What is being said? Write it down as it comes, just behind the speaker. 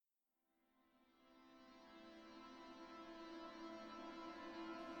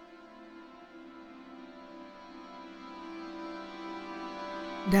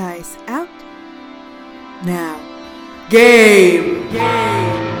Dice out. Now. Game!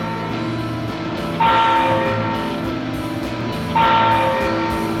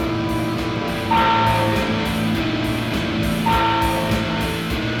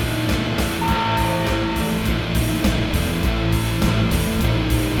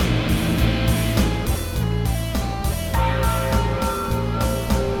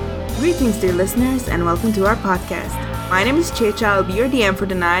 Greetings, dear listeners, and welcome to our podcast. My name is Checha, I'll be your DM for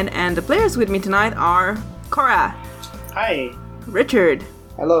tonight, and the players with me tonight are Cora. Hi. Richard.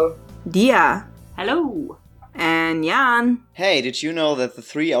 Hello. Dia. Hello. And Jan. Hey, did you know that the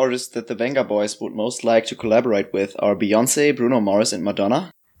three artists that the Venga Boys would most like to collaborate with are Beyoncé, Bruno Mars, and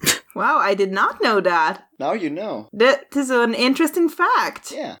Madonna? Wow, I did not know that. Now you know. That is an interesting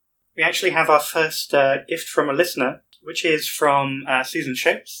fact. Yeah. We actually have our first gift from a listener, which is from Susan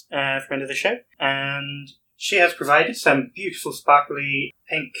Shapes, friend of the show. And she has provided some beautiful sparkly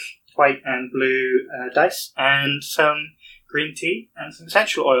pink, white and blue dice and some green tea and some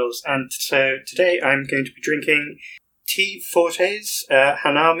essential oils. And so today I'm going to be drinking Tea Forte's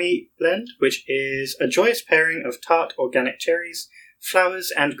Hanami blend, which is a joyous pairing of tart organic cherries,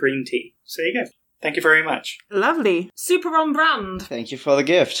 flowers and green tea. So there you go. Thank you very much. Lovely. Super on brand. Thank you for the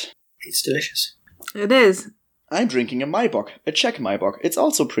gift. It's delicious. It is. I'm drinking a Maibock, a Czech Maibock. It's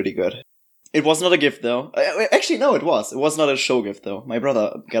also pretty good. It was not a gift, though. Actually, no, it was. It was not a show gift, though. My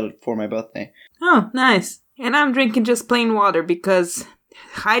brother got it for my birthday. Oh, nice. And I'm drinking just plain water because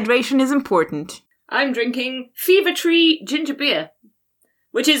hydration is important. I'm drinking Fever Tree ginger beer,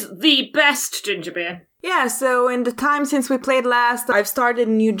 which is the best ginger beer. Yeah, so in the time since we played last, I've started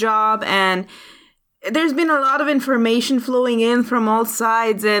a new job and there's been a lot of information flowing in from all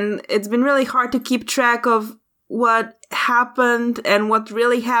sides and it's been really hard to keep track of what happened and what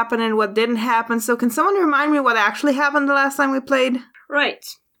really happened and what didn't happen. So can someone remind me what actually happened the last time we played? Right.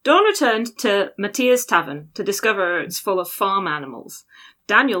 Dawn returned to Matthias Tavern to discover it's full of farm animals.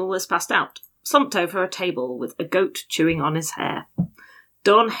 Daniel was passed out, slumped over a table with a goat chewing on his hair.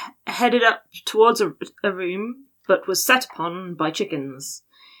 Dawn headed up towards a room, but was set upon by chickens.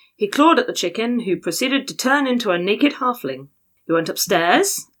 He clawed at the chicken, who proceeded to turn into a naked halfling. He went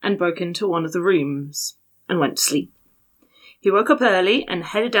upstairs and broke into one of the rooms and went to sleep. He woke up early and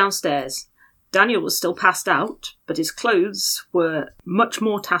headed downstairs. Daniel was still passed out, but his clothes were much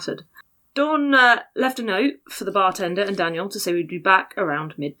more tattered. Dawn left a note for the bartender and Daniel to say we'd be back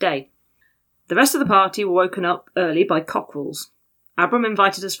around midday. The rest of the party were woken up early by cockerels. Abram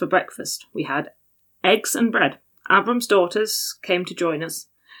invited us for breakfast. We had eggs and bread. Abram's daughters came to join us.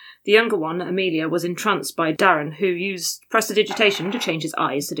 The younger one, Amelia, was entranced by Darren, who used prestidigitation to change his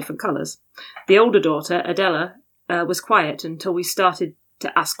eyes to different colours. The older daughter, Adela, was quiet until we started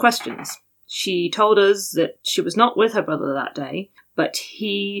to ask questions. She told us that she was not with her brother that day, but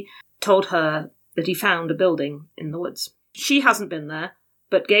he told her that he found a building in the woods. She hasn't been there,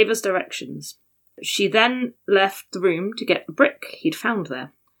 but gave us directions. She then left the room to get the brick he'd found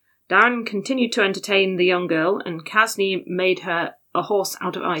there. Darren continued to entertain the young girl, and Kasni made her a horse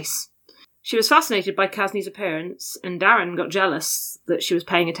out of ice. She was fascinated by Kasni's appearance, and Darren got jealous that she was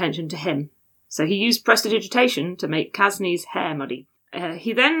paying attention to him. So he used prestidigitation to make Kasni's hair muddy.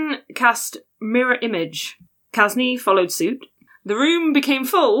 He then cast Mirror Image. Kasni followed suit. The room became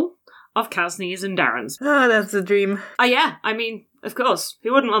full of Kasni's and Darren's. Oh, that's a dream. Yeah, I mean, of course,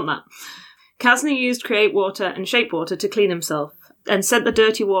 who wouldn't want that? Kasni used Create Water and Shape Water to clean himself, and sent the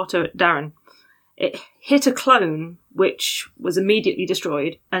dirty water at Darren. It hit a clone, which was immediately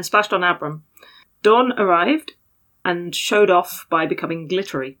destroyed, and splashed on Abram. Dawn arrived, and showed off by becoming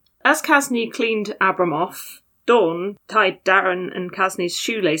glittery. As Kasni cleaned Abram off, Dawn tied Darren and Kasni's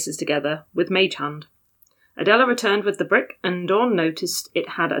shoelaces together with Mage Hand. Adela returned with the brick, and Dawn noticed it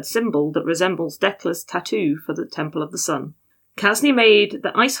had a symbol that resembles Decla's tattoo for the Temple of the Sun. Kasni made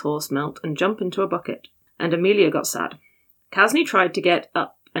the ice horse melt and jump into a bucket, and Amelia got sad. Kasni tried to get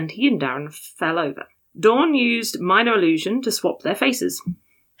up, and he and Darren fell over. Dawn used Minor Illusion to swap their faces.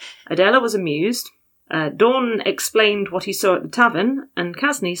 Adela was amused. Dawn explained what he saw at the tavern, and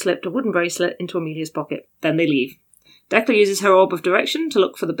Kasni slipped a wooden bracelet into Amelia's pocket. Then they leave. Decla uses her Orb of Direction to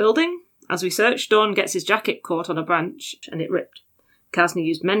look for the building. As we search, Dawn gets his jacket caught on a branch, and it ripped. Kasni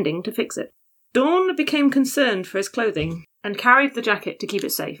used Mending to fix it. Dawn became concerned for his clothing, and carried the jacket to keep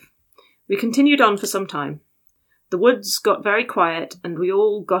it safe. We continued on for some time. The woods got very quiet, and we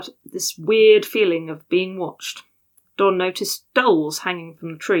all got this weird feeling of being watched. Dawn noticed dolls hanging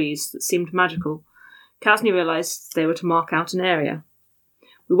from the trees that seemed magical. Kasni realised they were to mark out an area.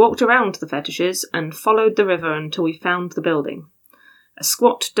 We walked around the fetishes and followed the river until we found the building. A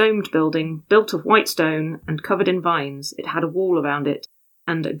squat, domed building built of white stone and covered in vines. It had a wall around it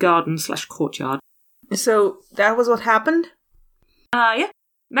and a garden/courtyard. So that was what happened? Yeah.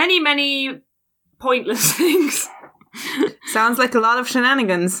 Many pointless things. Sounds like a lot of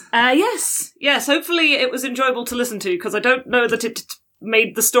shenanigans. Yes. Hopefully it was enjoyable to listen to, because I don't know that it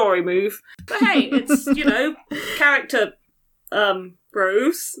made the story move. But hey, it's, character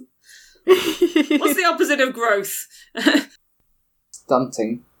growth. What's the opposite of growth?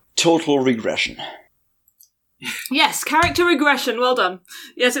 Stunting. Total regression. Yes, character regression. Well done.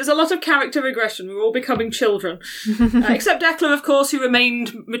 Yes, it was a lot of character regression. We were all becoming children. Except Declan, of course, who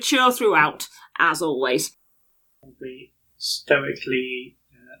remained mature throughout, as always. Probably stoically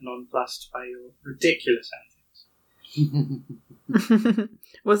nonplussed by your ridiculous antics.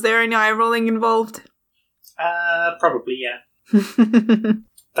 Was there any eye rolling involved? Probably, yeah.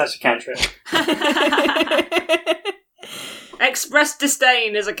 That's a cantrip. Express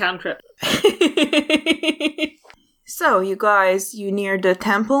disdain is a cantrip. So, you guys, you near the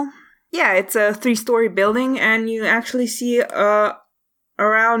temple? Yeah, it's a 3-story building, and you actually see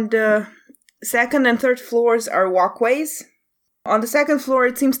around the second and third floors are walkways. On the second floor,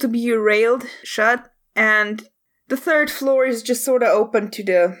 it seems to be railed shut, and the third floor is just sort of open to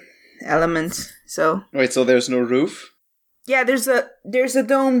the elements. So Wait, so there's no roof? yeah, there's a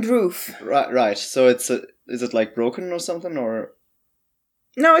domed roof. Right. So is it like broken or something, or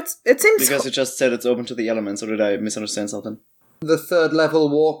No, it seems because it just said it's open to the elements, or did I misunderstand something? The third level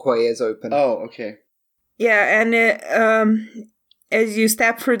walkway is open. Oh, okay. yeah, and as you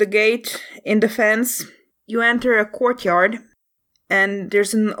step through the gate in the fence, you enter a courtyard, and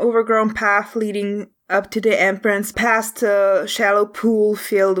there's an overgrown path leading up to the entrance past a shallow pool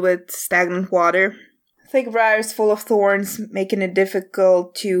filled with stagnant water. Thick briars full of thorns, making it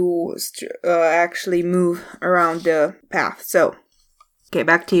difficult to actually move around the path. So, okay,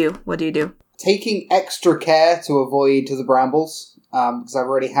 back to you. What do you do? Taking extra care to avoid the brambles, because I've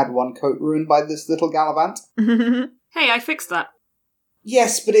already had one coat ruined by this little gallivant. Hey, I fixed that.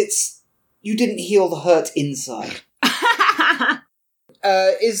 Yes, but you didn't heal the hurt inside.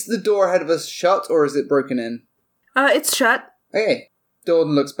 Is the door ahead of us shut, or is it broken in? It's shut. Okay.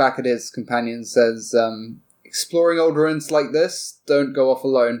 Jordan looks back at his companion and says, exploring old ruins like this, don't go off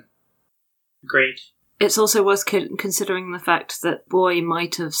alone. Agreed. It's also worth considering the fact that Boy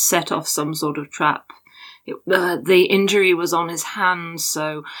might have set off some sort of trap. The injury was on his hands,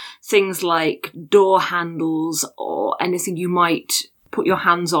 so things like door handles or anything you might put your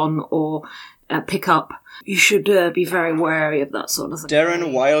hands on or pick up, you should be very wary of that sort of thing.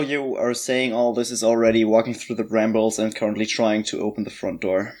 Darren, while you are saying all this, is already walking through the brambles and currently trying to open the front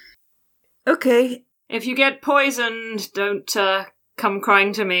door. Okay. If you get poisoned, don't come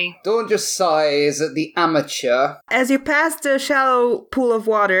crying to me. Don't just sighs at the amateur. As you pass the shallow pool of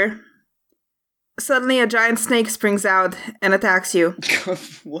water, suddenly a giant snake springs out and attacks you.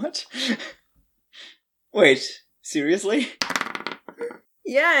 What? Wait, seriously?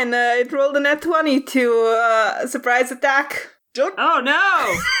 Yeah, and it rolled a nat 20 to surprise attack. Oh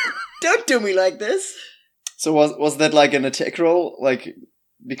no! Don't do me like this! So was that like an attack roll? Like,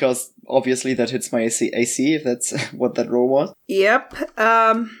 because obviously that hits my AC, if that's what that roll was? Yep.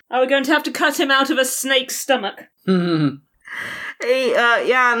 Are we going to have to cut him out of a snake's stomach? Hey,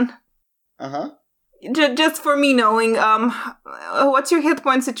 Jan. Uh-huh. Just for me knowing, what's your hit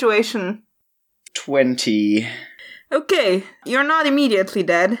point situation? 20. Okay, you're not immediately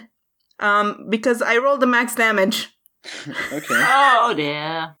dead. Because I rolled the max damage. Okay. Oh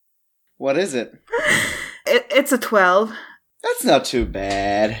dear. What is it? It's a 12. That's not too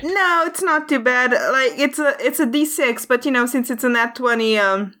bad. No, it's not too bad. Like, it's a D6, but since it's a nat 20,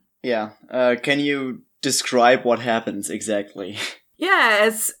 Yeah. Can you describe what happens exactly? Yeah,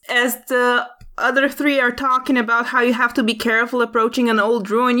 as the other three are talking about how you have to be careful approaching an old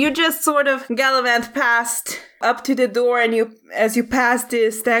ruin, you just sort of gallivant past up to the door, and as you pass the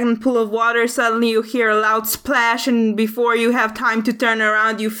stagnant pool of water, suddenly you hear a loud splash, and before you have time to turn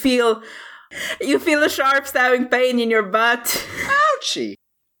around, you feel a sharp stabbing pain in your butt. Ouchie!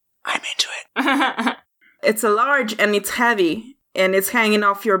 I'm into it. It's a large and it's heavy, and it's hanging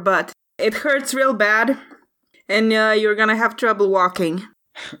off your butt. It hurts real bad, and you're gonna have trouble walking.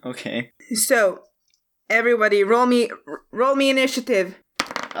 Okay. So, everybody, roll me initiative.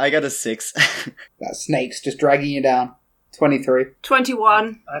 I got a 6. That snake's just dragging you down. 23.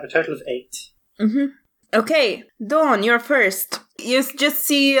 21. I have a total of 8. Mm-hmm. Okay, Dawn, you're first. You just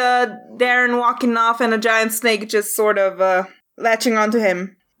see Darren walking off and a giant snake just sort of latching onto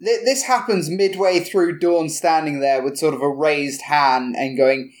him. This happens midway through Dawn standing there with sort of a raised hand and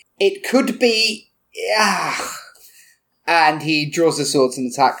going, it could be... And he draws his swords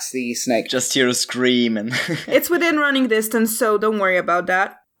and attacks the snake. Just hear a scream and... It's within running distance, so don't worry about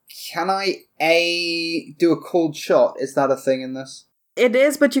that. Can I do a cold shot? Is that a thing in this? It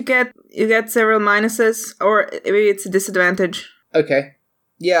is, but you get several minuses, or maybe it's a disadvantage. Okay.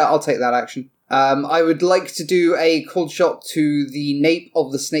 Yeah, I'll take that action. I would like to do a cold shot to the nape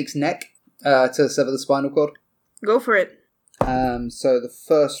of the snake's neck to sever the spinal cord. Go for it. So the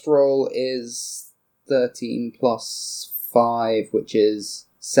first roll is 13 plus 5, which is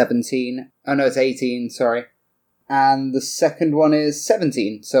 17. Oh no, it's 18, sorry. And the second one is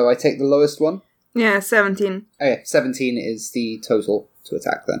 17, so I take the lowest one. Yeah, 17. Okay, 17 is the total to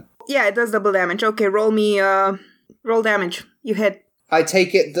attack then. Yeah, it does double damage. Okay, roll damage. You hit. I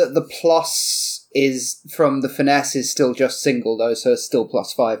take it that the plus is from the finesse is still just single though, so it's still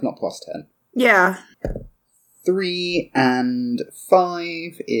plus 5, not plus 10. Yeah. 3 and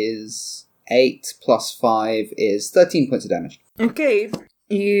 5 is 8, plus 5 is 13 points of damage. Okay.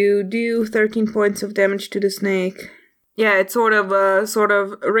 You do 13 points of damage to the snake. Yeah, it sort of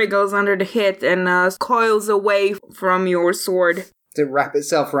wriggles under the hit and coils away from your sword. To wrap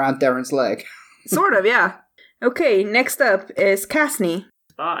itself around Darren's leg. Sort of, yeah. Okay, next up is Casney.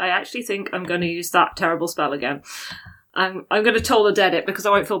 I actually think I'm going to use that terrible spell again. I'm going to Toll the Dead it because I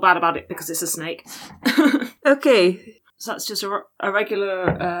won't feel bad about it because it's a snake. Okay. So that's just a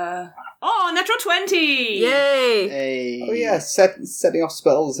regular... natural 20! Yay! Hey. Oh yeah, setting off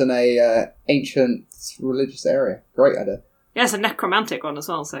spells in a ancient religious area. Great idea. Yeah, it's a necromantic one as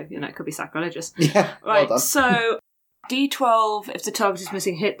well, so, it could be sacrilegious. Yeah, Right, well done. so D12 if the target is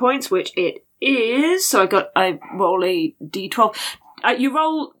missing hit points, which it is. So I roll a D12.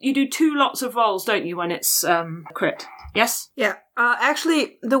 You do 2 lots of rolls, don't you, when it's crit? Yes? Yeah.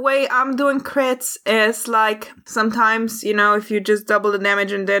 Actually, the way I'm doing crits is like sometimes, if you just double the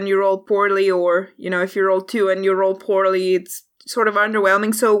damage and then you roll poorly, or, if you roll 2 and you roll poorly, it's sort of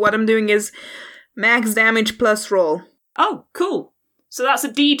underwhelming. So what I'm doing is max damage plus roll. Oh, cool. So that's a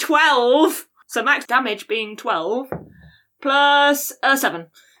D12. So max damage being 12 plus 7.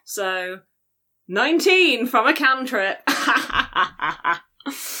 So 19 from a cantrip.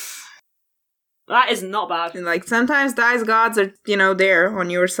 That is not bad. And like sometimes dice gods are, there on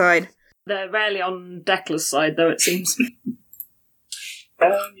your side. They're rarely on Decla's side, though, it seems. New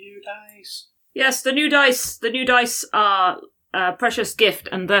dice. Yes, the new dice are a precious gift,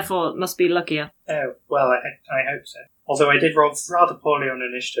 and therefore must be luckier. Oh, well, I hope so. Although I did roll rather poorly on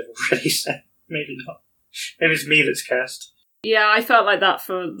initiative already, so maybe not. Maybe it's me that's cursed. Yeah, I felt like that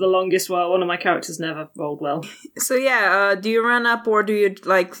for the longest while. One of my characters never rolled well. So yeah, do you run up or do you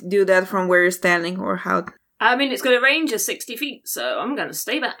do that from where you're standing, or how? I mean, it's got a range of 60 feet, so I'm going to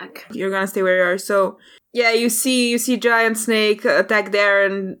stay back. You're gonna stay where you are. So yeah, you see giant snake attack there,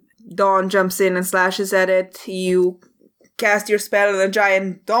 and Dawn jumps in and slashes at it. You cast your spell, and a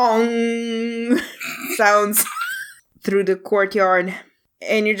giant dong sounds through the courtyard,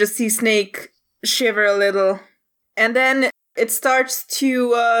 and you just see Snake shiver a little, and then it starts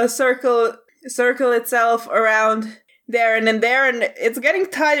to circle itself around Darren, and it's getting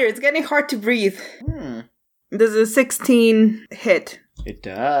tighter. It's getting hard to breathe. There's a 16 hit. It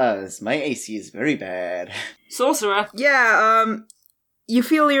does. My AC is very bad. Sorcerer. Yeah, you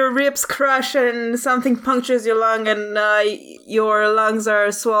feel your ribs crush and something punctures your lung, and your lungs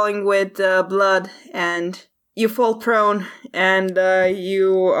are swelling with blood, and you fall prone, and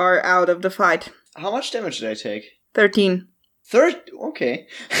you are out of the fight. How much damage did I take? 13. Okay.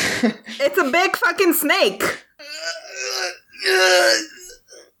 It's a big fucking snake!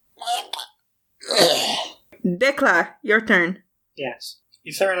 Dekla, your turn. Yes.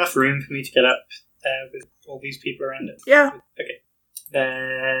 Is there enough room for me to get up there with all these people around it? Yeah. Okay.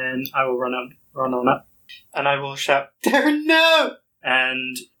 Then I will run on up, and I will shout, "Darren, no!"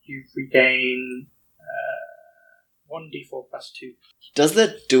 And you regain 1d4 plus 2. Does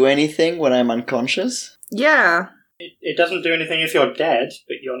that do anything when I'm unconscious? Yeah. It doesn't do anything if you're dead,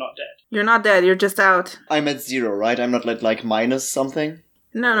 but you're not dead. You're not dead, you're just out. I'm at 0, right? I'm not like minus something?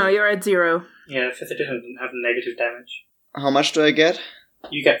 No, you're at 0. Yeah, 5th edition doesn't have negative damage. How much do I get?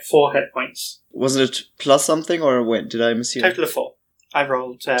 You get 4 hit points. Wasn't it plus something, or wait, did I mishear? Total of 4. I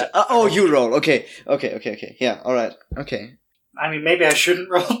rolled... you roll. Okay. Yeah, alright. Okay. I mean, maybe I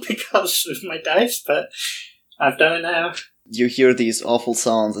shouldn't roll because of my dice, but I've done it now. You hear these awful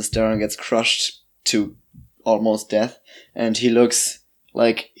sounds as Darren gets crushed to almost death, and he looks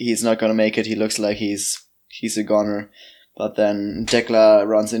like he's not gonna make it. He looks like he's a goner. But then Dekla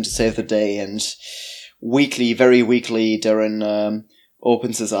runs in to save the day, and very weakly, Darren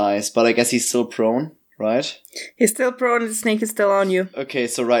opens his eyes. But I guess he's still prone, right? He's still prone, the snake is still on you. Okay,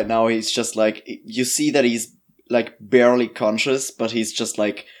 so right now he's just like, you see that he's like barely conscious, but he's just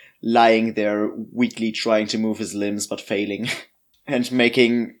like lying there weakly trying to move his limbs but failing and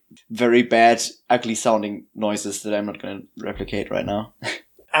making very bad, ugly sounding noises that I'm not going to replicate right now.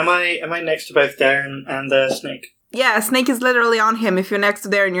 Am I next to both Darren and the snake? Yeah, Snake is literally on him. If you're next to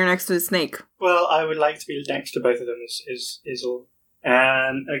Darren, you're next to the snake. Well, I would like to be next to both of them. Is all.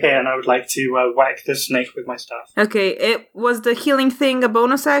 And I would like to whack the snake with my staff. Okay, it was the healing thing a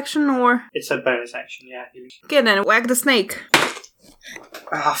bonus action or? It's a bonus action, yeah. Okay, then whack the snake.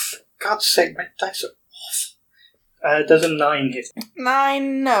 Ah, for God's sake, my dice are off. Does a 9 hit?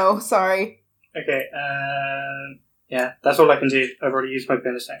 9, no, sorry. Okay, yeah, that's all I can do. I've already used my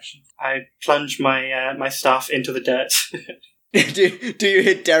bonus action. I plunge my my staff into the dirt. do you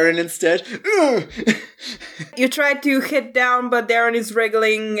hit Darren instead? You try to hit down, but Darren is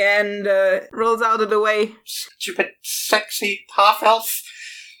wriggling and rolls out of the way. Stupid, sexy half-elf.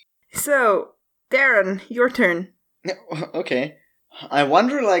 So, Darren, your turn. Okay. I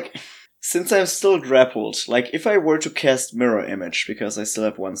wonder, like, since I'm still grappled, like, if I were to cast Mirror Image, because I still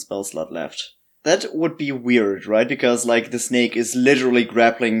have one spell slot left, that would be weird, right? Because, like, the snake is literally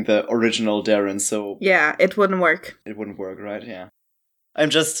grappling the original Darren, so... Yeah, it wouldn't work. It wouldn't work, right? Yeah. I'm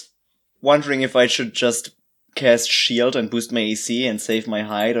just wondering if I should just cast Shield and boost my AC and save my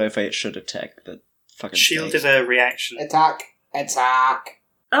hide, or if I should attack the fucking Shield snake. is a reaction. Attack.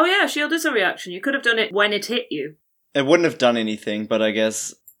 Oh yeah, shield is a reaction. You could have done it when it hit you. It wouldn't have done anything, but I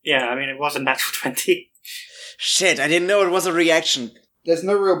guess... Yeah, I mean, it was a natural 20. Shit, I didn't know it was a reaction. There's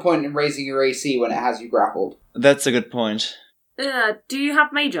no real point in raising your AC when it has you grappled. That's a good point. Do you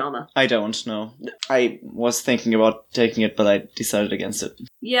have mage armor? I don't know. I was thinking about taking it, but I decided against it.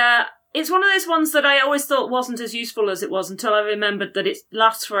 Yeah, it's one of those ones that I always thought wasn't as useful as it was until I remembered that it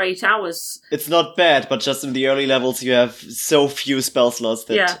lasts for 8 hours. It's not bad, but just in the early levels you have so few spell slots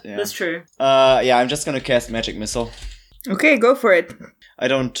that... Yeah, that's true. Yeah, I'm just gonna cast Magic Missile. Okay, go for it. I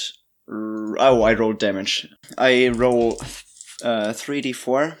don't... I rolled damage. I roll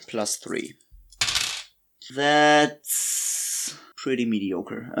 3d4 plus 3. That's pretty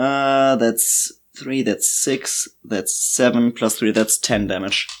mediocre. That's 3, that's 6, that's 7, plus 3, that's 10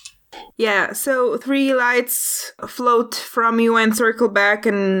 damage. Yeah, so 3 lights float from you and circle back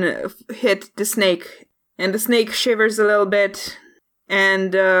and hit the snake. And the snake shivers a little bit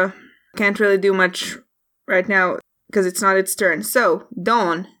and can't really do much right now because it's not its turn. So,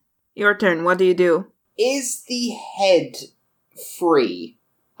 Dawn, your turn. What do you do? Is the head free?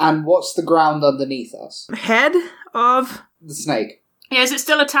 And what's the ground underneath us? Head of... The snake. Yeah, is it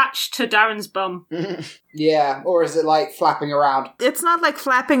still attached to Darren's bum? Yeah, or is it like flapping around? It's not like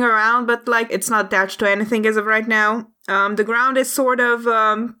flapping around, but like it's not attached to anything as of right now. The ground is sort of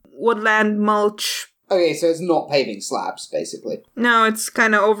woodland mulch. Okay, so it's not paving slabs, basically. No, it's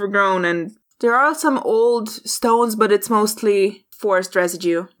kind of overgrown and there are some old stones, but it's mostly forest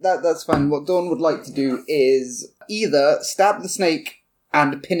residue. That's fine. What Dawn would like to do is either stab the snake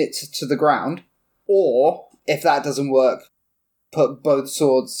and pin it to the ground, or, if that doesn't work, put both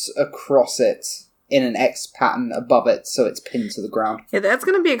swords across it in an X pattern above it so it's pinned to the ground. Yeah, that's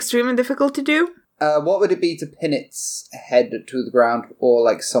going to be extremely difficult to do. What would it be to pin its head to the ground, or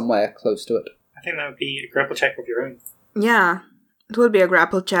like somewhere close to it? I think that would be a grapple check of your own. Yeah, it would be a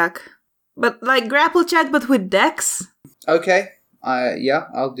grapple check. But like grapple check, but with dex? Okay, yeah,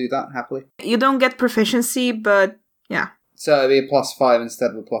 I'll do that happily. You don't get proficiency, but yeah. So it'd be a +5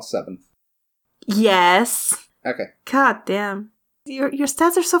 instead of a +7. Yes. Okay. God damn. Your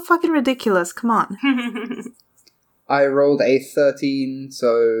stats are so fucking ridiculous. Come on. I rolled a 13,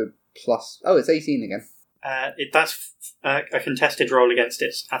 so plus... Oh, it's 18 again. That's a contested roll against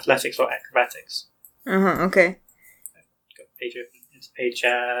its athletics or acrobatics. Okay. Got the page open. It's page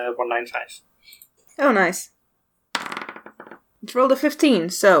 195. Oh, nice. It rolled a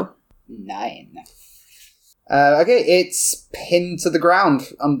 15, so... 9. Okay, it's pinned to the ground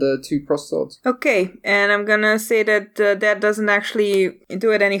under 2 crossed swords. Okay, and I'm gonna say that that doesn't actually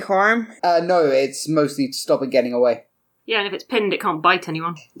do it any harm. No, it's mostly to stop it getting away. Yeah, and if it's pinned, it can't bite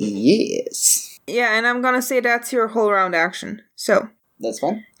anyone. Yes. Yeah, and I'm gonna say that's your whole round action. So, That's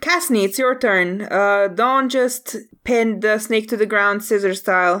fine. Cassini, it's your turn. Dawn just pinned the snake to the ground, scissor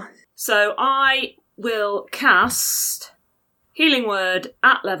style. So I will cast Healing Word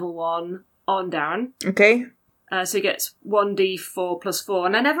at level 1 on Darren. Okay? So he gets 1d4 plus 4.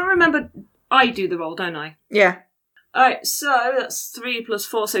 And I never remember... I do the roll, don't I? Yeah. Alright, so that's 3 plus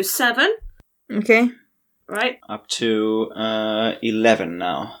 4, so 7. Okay. Right? Up to 11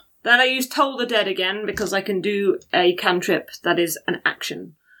 now. Then I use Toll the Dead again, because I can do a cantrip that is an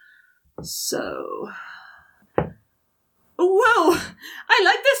action. So... Whoa! I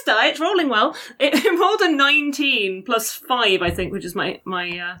like this die. It's rolling well. It rolled a 19 plus 5, I think, which is my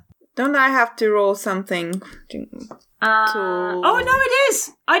Don't I have to roll something? Oh no, it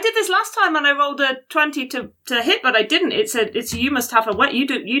is. I did this last time, and I rolled a 20 to hit, but I didn't. It said it's you must have you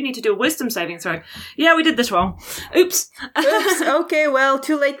need to do a wisdom saving throw. Yeah, we did this wrong. Oops. Oops. Okay, well,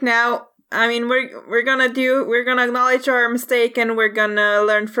 too late now. I mean, we're gonna acknowledge our mistake, and we're gonna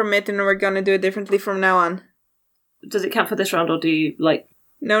learn from it, and we're gonna do it differently from now on. Does it count for this round, or do you like?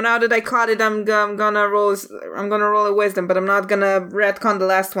 No, now that I caught it, I'm gonna roll a wisdom, but I'm not gonna retcon the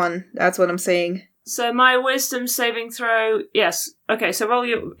last one. That's what I'm saying. So my wisdom saving throw, yes. Okay, so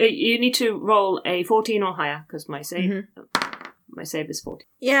you need to roll a 14 or higher because my save is 14.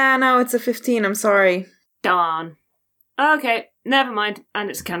 Yeah, no, it's a 15. I'm sorry. Darn. Okay, never mind. And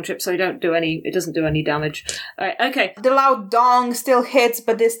it's a cantrip, so it doesn't do any damage. All right, okay. The loud dong still hits,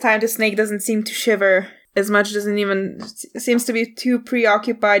 but this time the snake doesn't seem to shiver as much. Seems to be too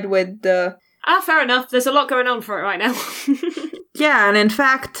preoccupied with the... fair enough. There's a lot going on for it right now. Yeah, and in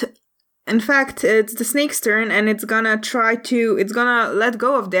fact, it's the snake's turn, and it's gonna let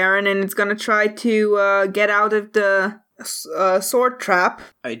go of Darren, and it's gonna try to get out of the sword trap.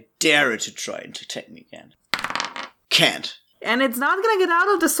 I dare it to try and attack me again. Can't. And it's not gonna get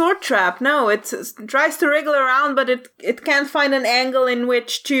out of the sword trap. No, it tries to wriggle around, but it can't find an angle in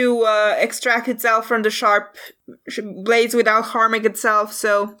which to extract itself from the sharp blades without harming itself,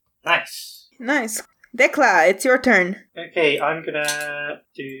 so... Nice. Dekla, it's your turn. Okay, I'm gonna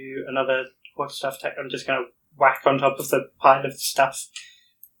do another quarterstaff attack. I'm just gonna whack on top of the pile of stuff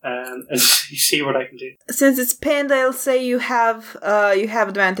and see what I can do. Since it's pinned, I'll say you have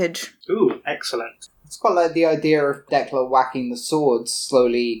advantage. Ooh, excellent. It's quite like the idea of Dekla whacking the sword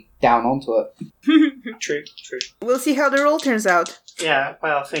slowly down onto it. True. We'll see how the roll turns out. Yeah,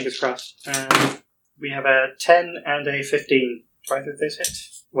 well, fingers crossed. We have a 10 and a 15. Do either of those hit?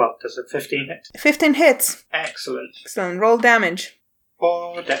 Well, does a 15 hit? 15 hits. Excellent. Roll damage.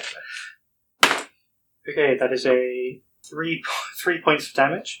 For Dekla. Okay, that is a 3 points of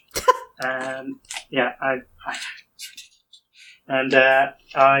damage. Yeah, and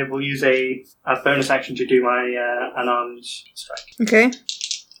I will use a bonus action to do my unarmed strike. Okay.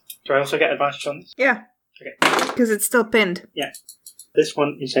 Do I also get advantage on this? Yeah. Okay. Because it's still pinned. Yeah. This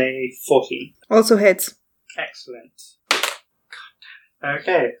one is a 14. Also hits. Excellent.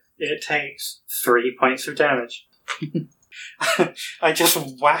 Okay, it takes 3 points of damage. I just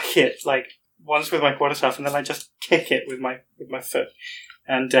whack it once with my quarterstaff, and then I just kick it with my foot,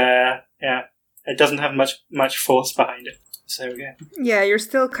 and yeah, it doesn't have much force behind it. So yeah. Yeah, you're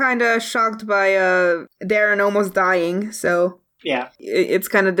still kind of shocked by Darren almost dying, so yeah, it's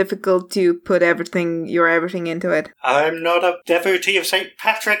kind of difficult to put everything into it. I'm not a devotee of St.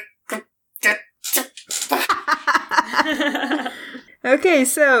 Patrick. Okay,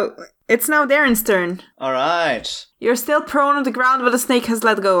 so it's now Darren's turn. Alright. You're still prone on the ground, but the snake has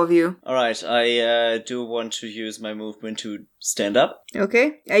let go of you. Alright, I do want to use my movement to stand up.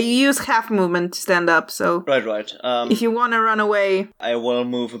 Okay. You use half movement to stand up, so... Right. If you want to run away... I will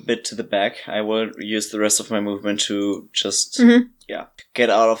move a bit to the back. I will use the rest of my movement to just, get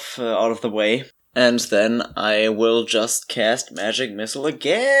out of the way. And then I will just cast Magic Missile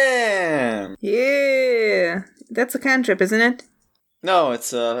again! Yeah! That's a cantrip, isn't it? No,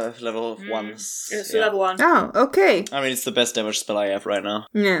 it's level 1. It's level 1. Oh, okay. I mean, it's the best damage spell I have right now.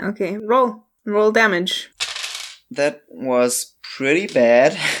 Yeah, okay. Roll damage. That was pretty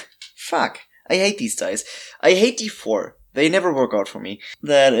bad. Fuck. I hate these dice. I hate D4. They never work out for me.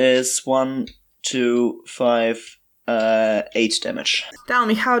 That is 1, 2, 5, 8 damage. Tell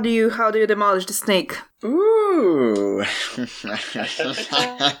me, how do you demolish the snake? Ooh.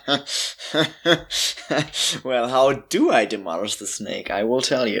 Well, how do I demolish the snake? I will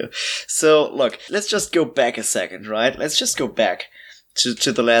tell you. So, look, let's just go back a second, right? Let's just go back to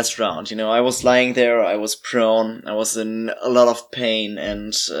the last round. You know, I was lying there, I was prone, I was in a lot of pain,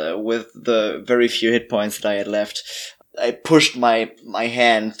 and with the very few hit points that I had left, I pushed my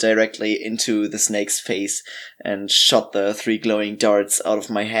hand directly into the snake's face and shot the 3 glowing darts out of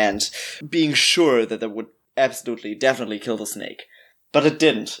my hand, being sure that would definitely kill the snake. But it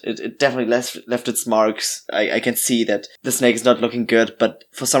didn't. It definitely left its marks. I can see that the snake is not looking good, but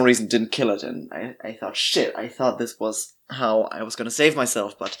for some reason didn't kill it. And I thought, shit, I thought this was how I was gonna save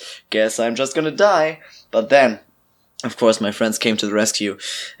myself, but guess I'm just gonna die. But then, of course, my friends came to the rescue,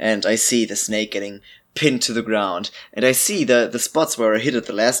 and I see the snake getting pinned to the ground, and I see the spots where I hit it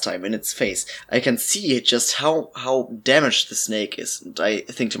the last time in its face. I can see just how damaged the snake is, and I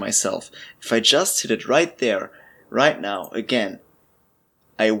think to myself, if I just hit it right there, right now, again,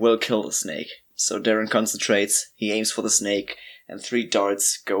 I will kill the snake. So Darren concentrates, he aims for the snake, and 3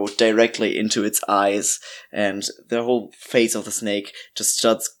 darts go directly into its eyes, and the whole face of the snake just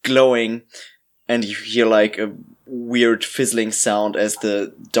starts glowing, and you hear like a weird fizzling sound as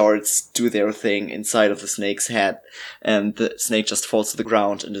the darts do their thing inside of the snake's head, and the snake just falls to the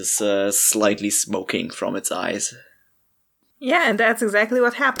ground and is slightly smoking from its eyes. Yeah, and that's exactly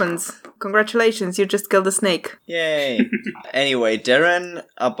what happens. Congratulations, you just killed a snake. Yay! Anyway, Darren,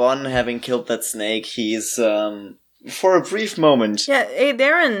 upon having killed that snake, he's, for a brief moment... Yeah, hey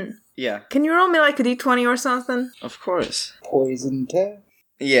Darren, Yeah, can you roll me like a d20 or something? of course. Poisoned.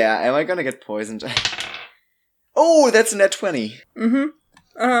 Yeah, am I gonna get poisoned? Oh, that's a net 20. Mm-hmm.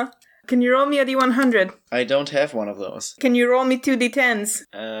 Uh-huh. Can you roll me a d100? I don't have one of those. Can you roll me 2 d10s?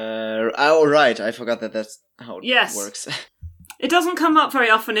 Oh, right, I forgot that that's how it Yes. works. It doesn't come up very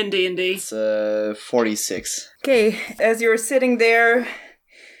often in D&D. It's 46. Okay, as you're sitting there,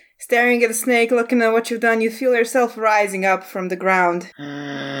 staring at the snake, looking at what you've done, you feel yourself rising up from the ground.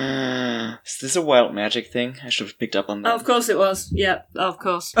 Is this a wild magic thing? I should have picked up on that. Of course it was. Yeah, of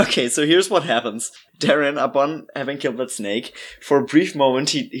course. Okay, so here's what happens. Darren, upon having killed that snake, for a brief moment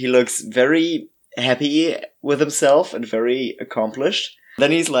he looks very happy with himself and very accomplished.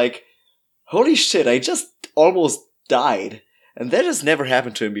 Then he's like, holy shit, I just almost died. And that has never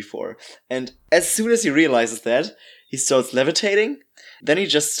happened to him before. And as soon as he realizes that, he starts levitating. Then he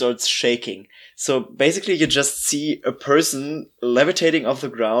just starts shaking. So basically you just see a person levitating off the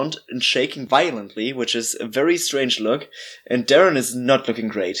ground and shaking violently, which is a very strange look. And Darren is not looking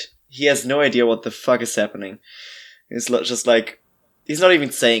great. He has no idea what the fuck is happening. He's just like, he's not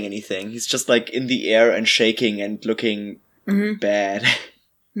even saying anything. He's just like in the air and shaking and looking bad.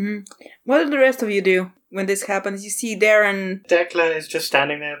 Mm-hmm. What do the rest of you do when this happens? You see Darren... Declan is just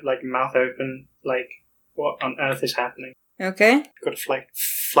standing there, like, mouth open, like, what on earth is happening? Okay. Got a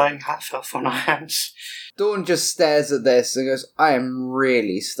flying half-elf on our hands. Dawn just stares at this and goes, I am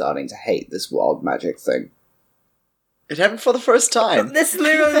really starting to hate this wild magic thing. It happened for the first time. This is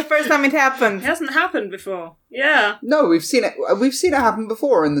literally the first time it It happened. hasn't happened before. Yeah. No, we've seen it. We've seen it happen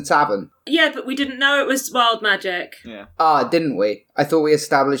before in the tavern. Yeah, but we didn't know it was wild magic. Yeah. Ah, didn't we? I thought we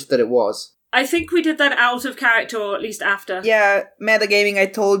established that it was. I think we did that out of character, or at least after. Yeah, metagaming, I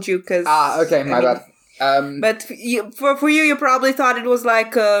told you, because... Ah, okay, my bad. But for you, you probably thought it was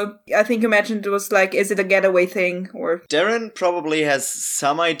like, I think you mentioned it was like, is it a getaway thing, or... Darren probably has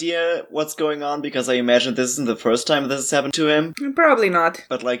some idea what's going on, because I imagine this isn't the first time this has happened to him. Probably not.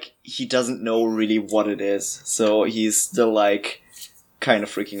 But, like, he doesn't know really what it is. So he's still, like, kind of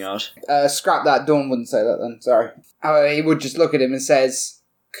freaking out. Scrap that. Dawn wouldn't say that then. Sorry. He would just look at him and says,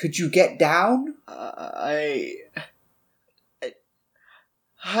 could you get down? I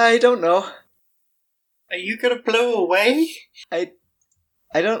don't know. Are you gonna blow away? I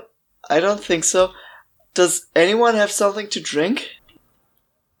don't think so. Does anyone have something to drink?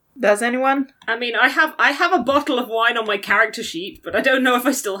 Does anyone? I mean, I have a bottle of wine on my character sheet, but I don't know if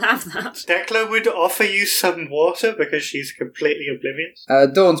I still have that. Declan would offer you some water because she's completely oblivious.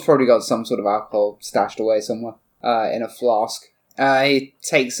 Dawn's probably got some sort of alcohol stashed away somewhere, in a flask. He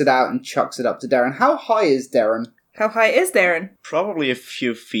takes it out and chucks it up to Darren. How high is Darren? How high is Darren? Probably a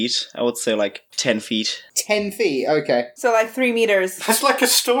few feet. I would say like 10 feet. 10 feet, okay. So like 3 meters. That's like a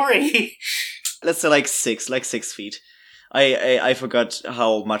story. Let's say like 6 feet. I forgot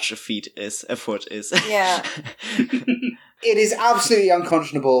how much a foot is. Yeah. It is absolutely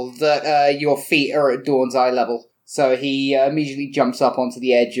unconscionable that your feet are at Dawn's eye level. So he immediately jumps up onto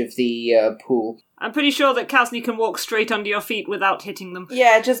the edge of the pool. I'm pretty sure that Kasny can walk straight under your feet without hitting them.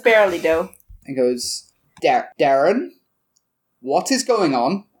 Yeah, just barely though. And goes, Darren, what is going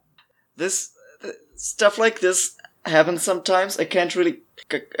on? This stuff like this happens sometimes. I can't really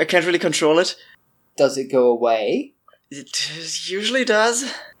control it. Does it go away? It usually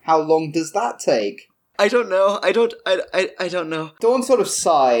does. How long does that take? I don't know. I don't know. Dawn sort of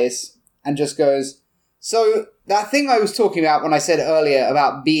sighs and just goes, so that thing I was talking about when I said earlier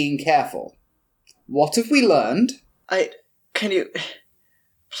about being careful, what have we learned?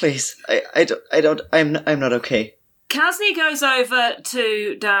 Please, I'm not okay. Kasny goes over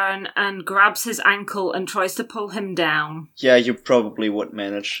to Darren and grabs his ankle and tries to pull him down. Yeah, you probably would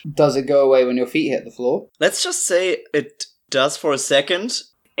manage. Does it go away when your feet hit the floor? Let's just say it does for a second.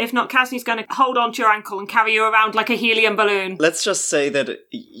 If not, Kasny's going to hold onto your ankle and carry you around like a helium balloon. Let's just say that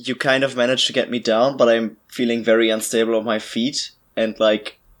you kind of managed to get me down, but I'm feeling very unstable on my feet, and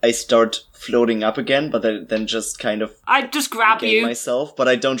like I start floating up again, but then just kind of I just grab regain you. myself, but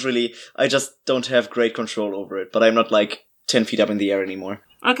I just don't have great control over it. But I'm not like 10 feet up in the air anymore.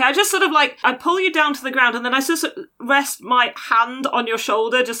 Okay, I just sort of I pull you down to the ground and then I just rest my hand on your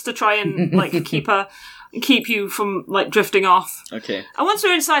shoulder just to try and keep you from drifting off. Okay. And once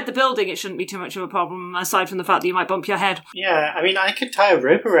we're inside the building, it shouldn't be too much of a problem, aside from the fact that you might bump your head. Yeah, I mean, I could tie a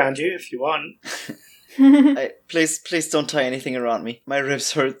rope around you if you want. Please don't tie anything around me. My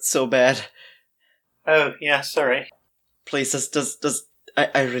ribs hurt so bad. Oh, yeah, sorry. Please,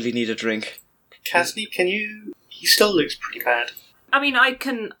 I really need a drink. Kasny, can you... He still looks pretty bad. I mean, I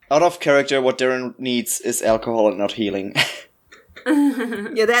can... Out of character, what Darren needs is alcohol and not healing.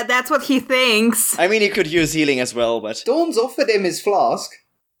 Yeah, that's what he thinks. I mean, he could use healing as well, but... Dawn's offered him his flask.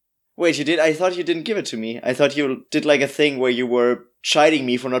 Wait, you did? I thought you didn't give it to me. I thought you did a thing where you were chiding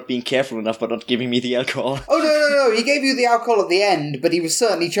me for not being careful enough but not giving me the alcohol. Oh, no, he gave you the alcohol at the end, but he was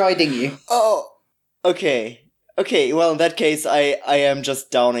certainly chiding you. Oh, okay. Okay, well, in that case, I am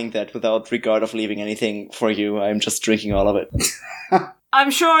just downing that without regard of leaving anything for you. I'm just drinking all of it.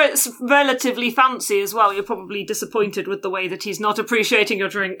 I'm sure it's relatively fancy as well. You're probably disappointed with the way that he's not appreciating your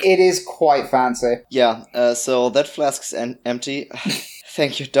drink. It is quite fancy. Yeah, so that flask's empty.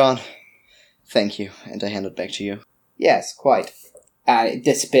 Thank you, Dawn. Thank you. And I hand it back to you. Yes, quite. And it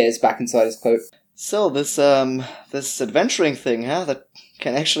disappears back inside his cloak. So, this adventuring thing, huh? That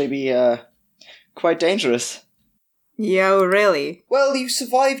can actually be, quite dangerous. Yo, really? Well, you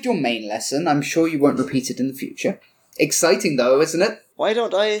survived your main lesson. I'm sure you won't repeat it in the future. Exciting, though, isn't it? Why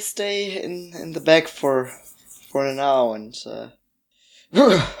don't I stay in the back for now and,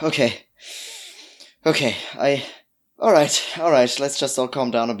 Okay. Alright, let's just all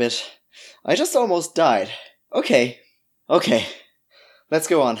calm down a bit. I just almost died. Okay. Let's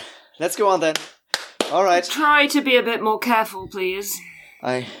go on then. Alright. Try to be a bit more careful, please.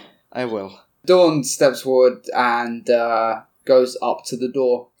 I will. Dawn steps forward and goes up to the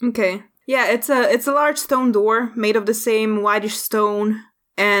door. Okay. Yeah, it's a large stone door made of the same whitish stone,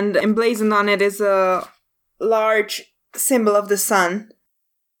 and emblazoned on it is a large symbol of the sun.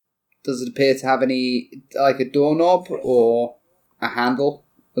 Does it appear to have any, a doorknob or a handle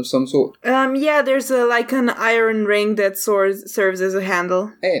of some sort? Yeah, there's an iron ring that serves as a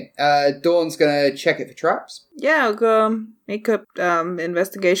handle. Hey, Dawn's gonna check it for traps. Yeah, I'll go make up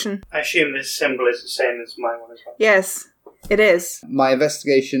investigation. I assume this symbol is the same as my one as well. Yes, it is. My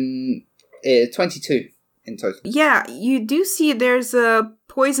investigation is 22 in total. Yeah, you do see there's a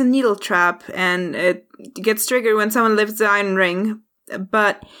poison needle trap, and it gets triggered when someone lifts the iron ring,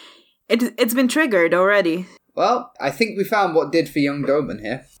 but it's been triggered already. Well, I think we found what did for young Doman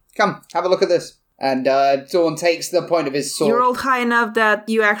here. Come, have a look at this. And Dawn takes the point of his sword. You rolled high enough that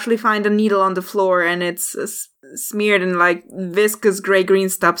you actually find a needle on the floor, and it's smeared in viscous gray-green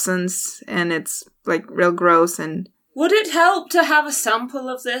substance, and it's real gross. And would it help to have a sample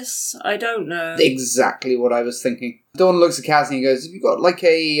of this? I don't know. Exactly what I was thinking. Dawn looks at Cassie and goes, "Have you got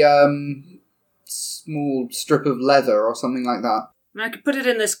a small strip of leather or something like that?" I could put it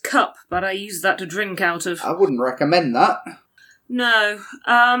in this cup, but I use that to drink out of. I wouldn't recommend that. No.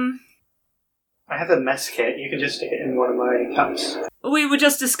 I have a mess kit. You can just stick it in one of my cups. We were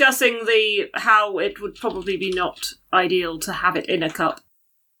just discussing how it would probably be not ideal to have it in a cup.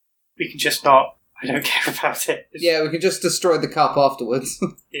 We can just not... I don't care about it. Yeah, we can just destroy the cup afterwards.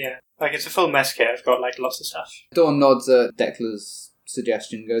 Yeah. It's a full mess kit. I've got, lots of stuff. Dawn nods at Decla's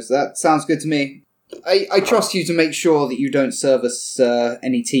suggestion, goes, "That sounds good to me. I trust you to make sure that you don't serve us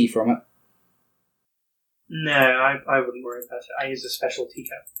any tea from it." No, I wouldn't worry about it. I use a special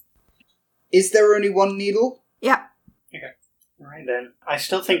teacup. Is there only one needle? yeah. Okay. Right then. I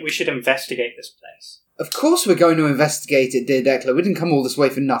still think we should investigate this place. Of course we're going to investigate it, dear Decla. We didn't come all this way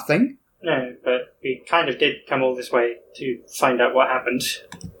for nothing. No, but we kind of did come all this way to find out what happened,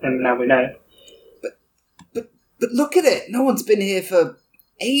 and now we know. But look at it. No one's been here for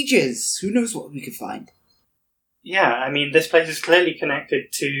ages. Who knows what we could find? Yeah, this place is clearly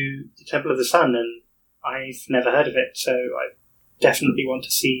connected to the Temple of the Sun, and I've never heard of it, so I definitely want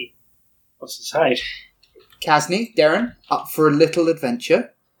to see what's inside. Kasny, Darren, up for a little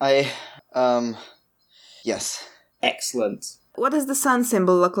adventure? Yes. Excellent. What does the sun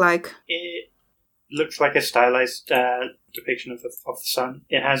symbol look like? It looks like a stylized depiction of the sun.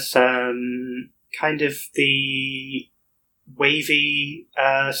 It has kind of the wavy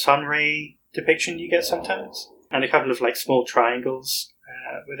sun ray depiction you get sometimes, and a couple of small triangles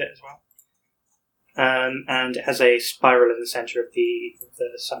with it as well. And it has a spiral in the center of the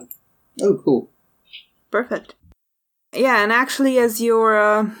sun. Oh, cool. Perfect. Yeah, and actually, as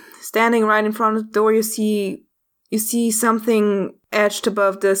you're standing right in front of the door, you see something etched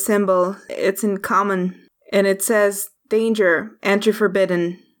above the symbol. It's in common, and it says, "Danger, entry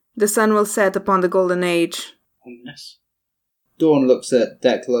forbidden. The sun will set upon the golden age." Ominous. Dawn looks at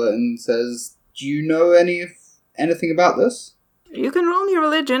Decla and says, "Do you know anything about this?" You can roll your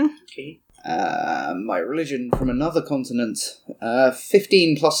religion. Okay. My religion from another continent.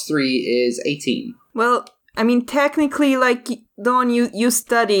 15 plus 3 is 18. Well, I mean, technically, like, Dawn, you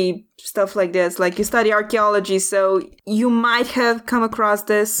study stuff like this. Like, you study archaeology, so you might have come across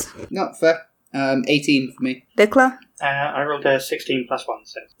this. Not fair. 18 for me. Decla? I rolled a 16 plus 1,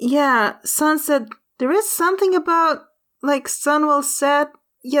 so... Yeah, Sun said there is something about, like, sun will set.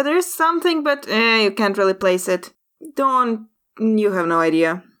 Yeah, there is something, but you can't really place it. Dawn, you have no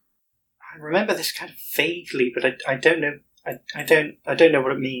idea. I remember this kind of vaguely, but I don't know. I don't know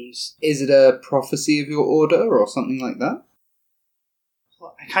what it means. Is it a prophecy of your order or something like that?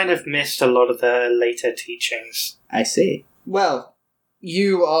 Well, I kind of missed a lot of the later teachings. I see. Well,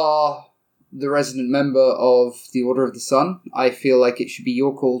 you are the resident member of the Order of the Sun. I feel like it should be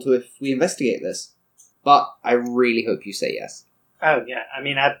your call to if we investigate this. But I really hope you say yes. Oh yeah, I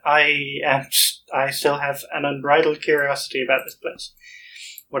mean, I still have an unbridled curiosity about this place,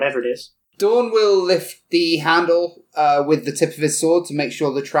 whatever it is. Dawn will lift the handle with the tip of his sword to make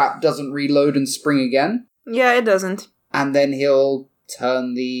sure the trap doesn't reload and spring again. Yeah, it doesn't. And then he'll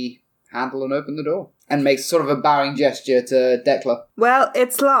turn the handle and open the door. And makes sort of a bowing gesture to Decla. Well,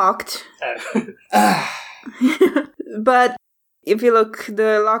 it's locked. Oh. But if you look,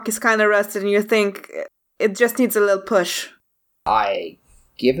 the lock is kind of rusted and you think it just needs a little push. I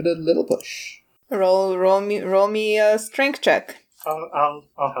give it a little push. Roll me a strength check. I'll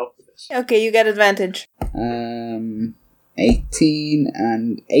help with this. Okay, you get advantage. 18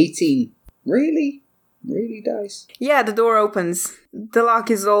 and 18. Really? Really, dice? Yeah, the door opens. The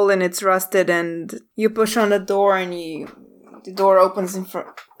lock is old and it's rusted, and you push on the door and the door opens in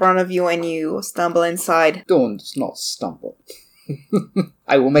front of you and you stumble inside. Dawn does not stumble.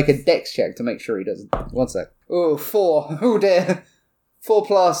 I will make a dex check to make sure he doesn't. 1 sec. Oh, 4. Oh dear. 4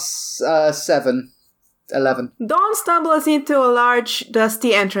 plus 7. 11. Dawn stumbles into a large,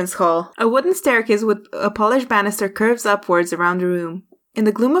 dusty entrance hall. A wooden staircase with a polished banister curves upwards around the room. In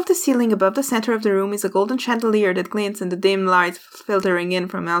the gloom of the ceiling above the center of the room is a golden chandelier that glints in the dim light filtering in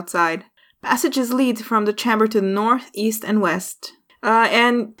from outside. Passages lead from the chamber to the north, east, and west.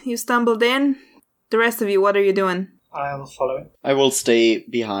 And you stumbled in. The rest of you, what are you doing? I'll follow. I will stay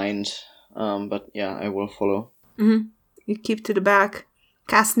behind, but yeah, I will follow. Mm-hmm. You keep to the back.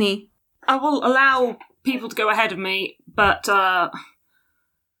 Casney. I will allow people to go ahead of me, but yeah,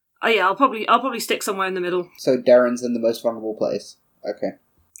 I'll probably stick somewhere in the middle. So Darren's in the most vulnerable place. Okay.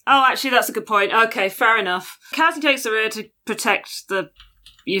 Oh, actually, that's a good point. Okay, fair enough. Cassie takes the rear to protect the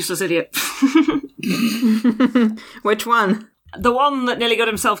useless idiot. Which one? The one that nearly got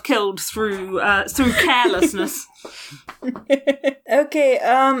himself killed through carelessness. Okay,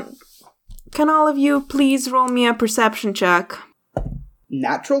 can all of you please roll me a perception check?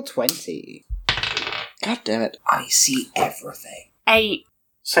 Natural 20. God damn it. I see everything. 8.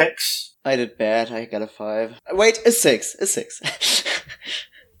 6. I did bad, I got a 5. Wait, a 6. A 6.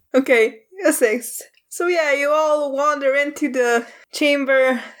 Okay, a 6. So yeah, you all wander into the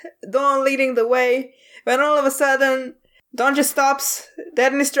chamber, Dawn leading the way, when all of a sudden, Dawn just stops,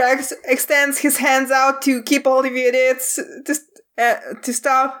 dead in his tracks, extends his hands out to keep all of you idiots to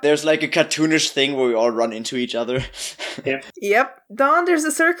stop. There's like a cartoonish thing where we all run into each other. Yep. Dawn, there's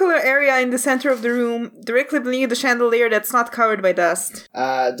a circular area in the center of the room, directly beneath the chandelier that's not covered by dust.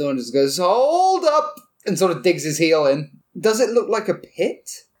 Dawn just goes, "Hold up!" and sort of digs his heel in. Does it look like a pit?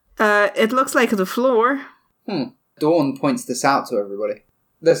 It looks like the floor. Dawn points this out to everybody.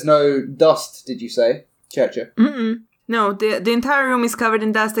 There's no dust, did you say, Checha? Mm-mm. No, the entire room is covered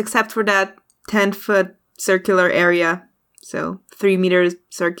in dust except for that 10-foot circular area. So, 3 meters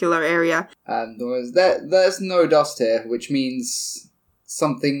circular area. And there's no dust here, which means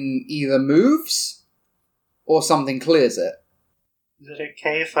something either moves or something clears it. Is it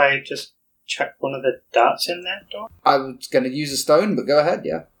okay if I just chuck one of the darts in there, Dawn? I was going to use a stone, but go ahead,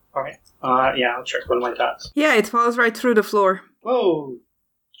 yeah. Alright. Yeah, I'll chuck one of my darts. Yeah, it falls right through the floor. Whoa!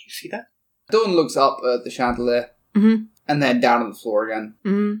 Did you see that? Dawn looks up at the chandelier, and then down on the floor again.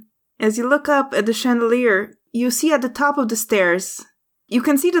 Mm-hmm. As you look up at the chandelier, you see at the top of the stairs. You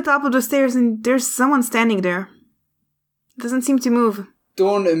can see the top of the stairs and there's someone standing there. It doesn't seem to move.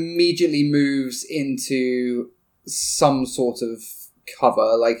 Dawn immediately moves into some sort of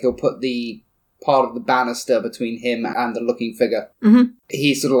cover, like he'll put the part of the banister between him and the looking figure. Mm-hmm.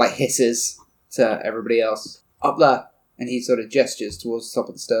 He sort of like hisses to everybody else. Up there. And he sort of gestures towards the top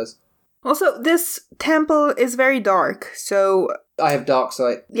of the stairs. Also, this temple is very dark, so I have dark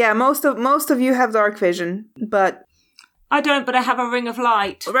sight. yeah, most of you have dark vision, but I don't, but I have a ring of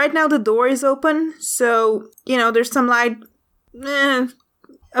light. right now the door is open, so, there's some light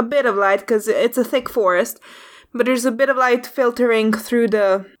A bit of light, because it's a thick forest, but there's a bit of light filtering through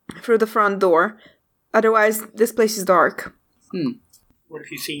the front door. Otherwise, this place is dark. What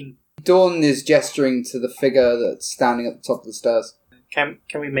have you seen? Dawn is gesturing to the figure that's standing at the top of the stairs. Can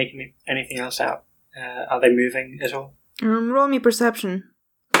we make anything else out? Are they moving at all? Roll me perception.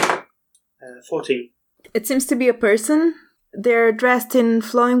 14. It seems to be a person. They're dressed in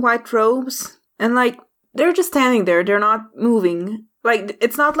flowing white robes, and they're just standing there. They're not moving.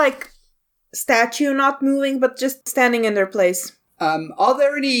 It's not like statue not moving, but just standing in their place. Are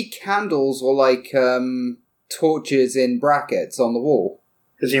there any candles or torches in brackets on the wall?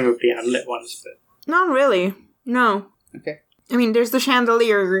 Presumably unlit ones, but... Not really. No. Okay. I mean, there's the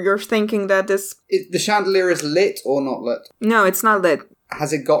chandelier. You're thinking that this... The chandelier is lit or not lit? No, it's not lit.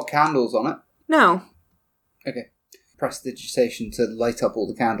 Has it got candles on it? No. Okay. Prestidigitation to light up all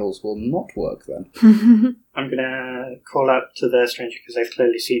the candles will not work then. I'm going to call out to the stranger because they've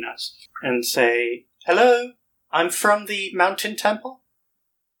clearly seen us and say, "Hello, I'm from the Mountain Temple."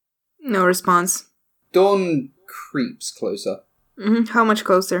 No response. Dawn creeps closer. How much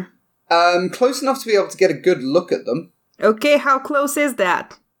closer? Close enough to be able to get a good look at them. Okay, how close is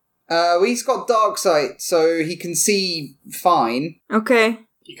that? He's got dark sight, so he can see fine. Okay.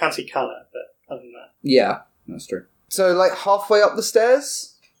 You can't see colour, but other than that... Yeah, that's true. So, halfway up the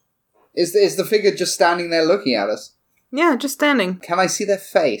stairs? Is the figure just standing there looking at us? Yeah, just standing. Can I see their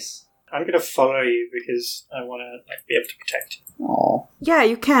face? I'm going to follow you because I want to be able to protect you. Aww. Yeah,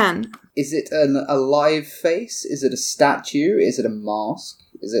 you can. Is it an alive face? Is it a statue? Is it a mask?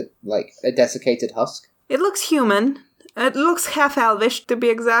 Is it, a desiccated husk? It looks human. It looks half-elvish, to be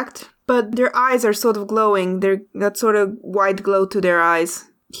exact. But their eyes are sort of glowing. They're that sort of white glow to their eyes.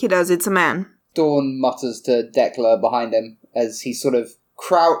 He does, it's a man. Dawn mutters to Dekla behind him as he's sort of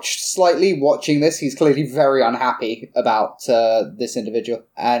crouched slightly watching this. He's clearly very unhappy about this individual.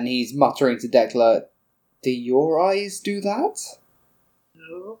 And he's muttering to Dekla, "Do your eyes do that?"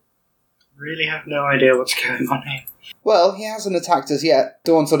 No. Really have no idea what's going on here. Well, he hasn't attacked us yet.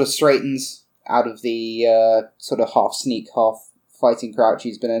 Dawn sort of straightens out of the sort of half sneak, half fighting crouch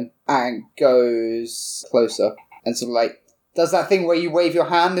he's been in and goes closer and sort of does that thing where you wave your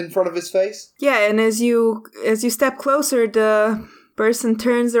hand in front of his face? Yeah, and as you step closer, the person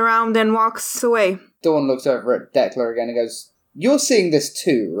turns around and walks away. Dawn looks over at Dekla again and goes, "You're seeing this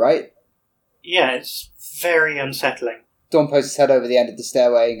too, right?" Yeah, it's very unsettling. Dawn pokes his head over the end of the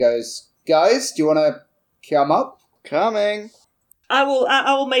stairway and goes, "Guys, do you want to come up?" Coming. I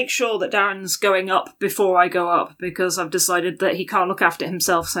will make sure that Darren's going up before I go up, because I've decided that he can't look after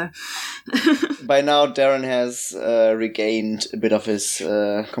himself, so... By now, Darren has regained a bit of his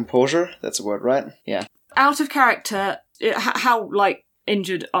composure. That's a word, right? Yeah. Out of character, how,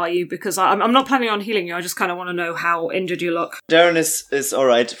 injured are you? Because I'm not planning on healing you, I just kind of want to know how injured you look. Darren is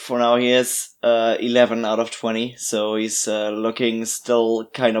alright for now. He has 11 out of 20, so he's looking still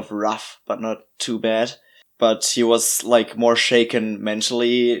kind of rough, but not too bad. But he was more shaken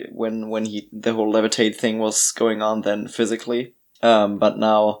mentally when the whole levitate thing was going on than physically. But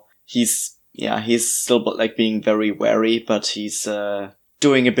now he's still being very wary, but he's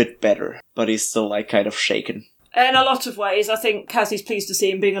doing a bit better. But he's still kind of shaken. In a lot of ways, I think Kazi's pleased to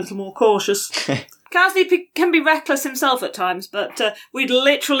see him being a little more cautious. Kazi can be reckless himself at times, but we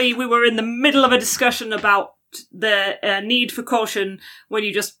were in the middle of a discussion about the need for caution when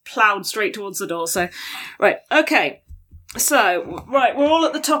you just ploughed straight towards the door. So, right, okay. So, right, we're all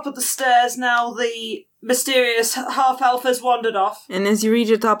at the top of the stairs now. The mysterious half-elf has wandered off. And as you reach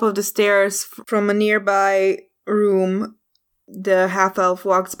the top of the stairs from a nearby room, the half-elf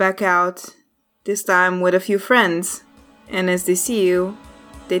walks back out, this time with a few friends. And as they see you,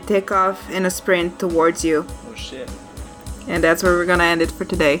 they take off in a sprint towards you. Oh shit. And that's where we're gonna end it for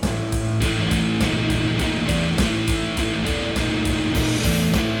today.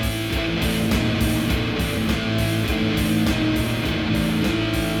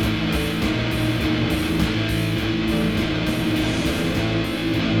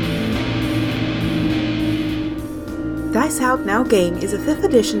 Dice Out Now Game is a 5th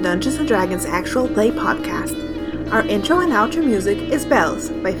edition Dungeons & Dragons actual play podcast. Our intro and outro music is Bells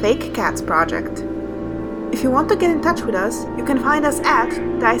by Fake Cats Project. If you want to get in touch with us, you can find us at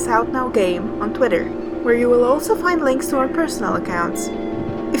Dice Out Now Game on Twitter, where you will also find links to our personal accounts.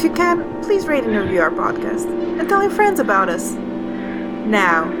 If you can, please rate and review our podcast, and tell your friends about us.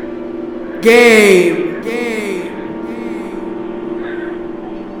 Now, game!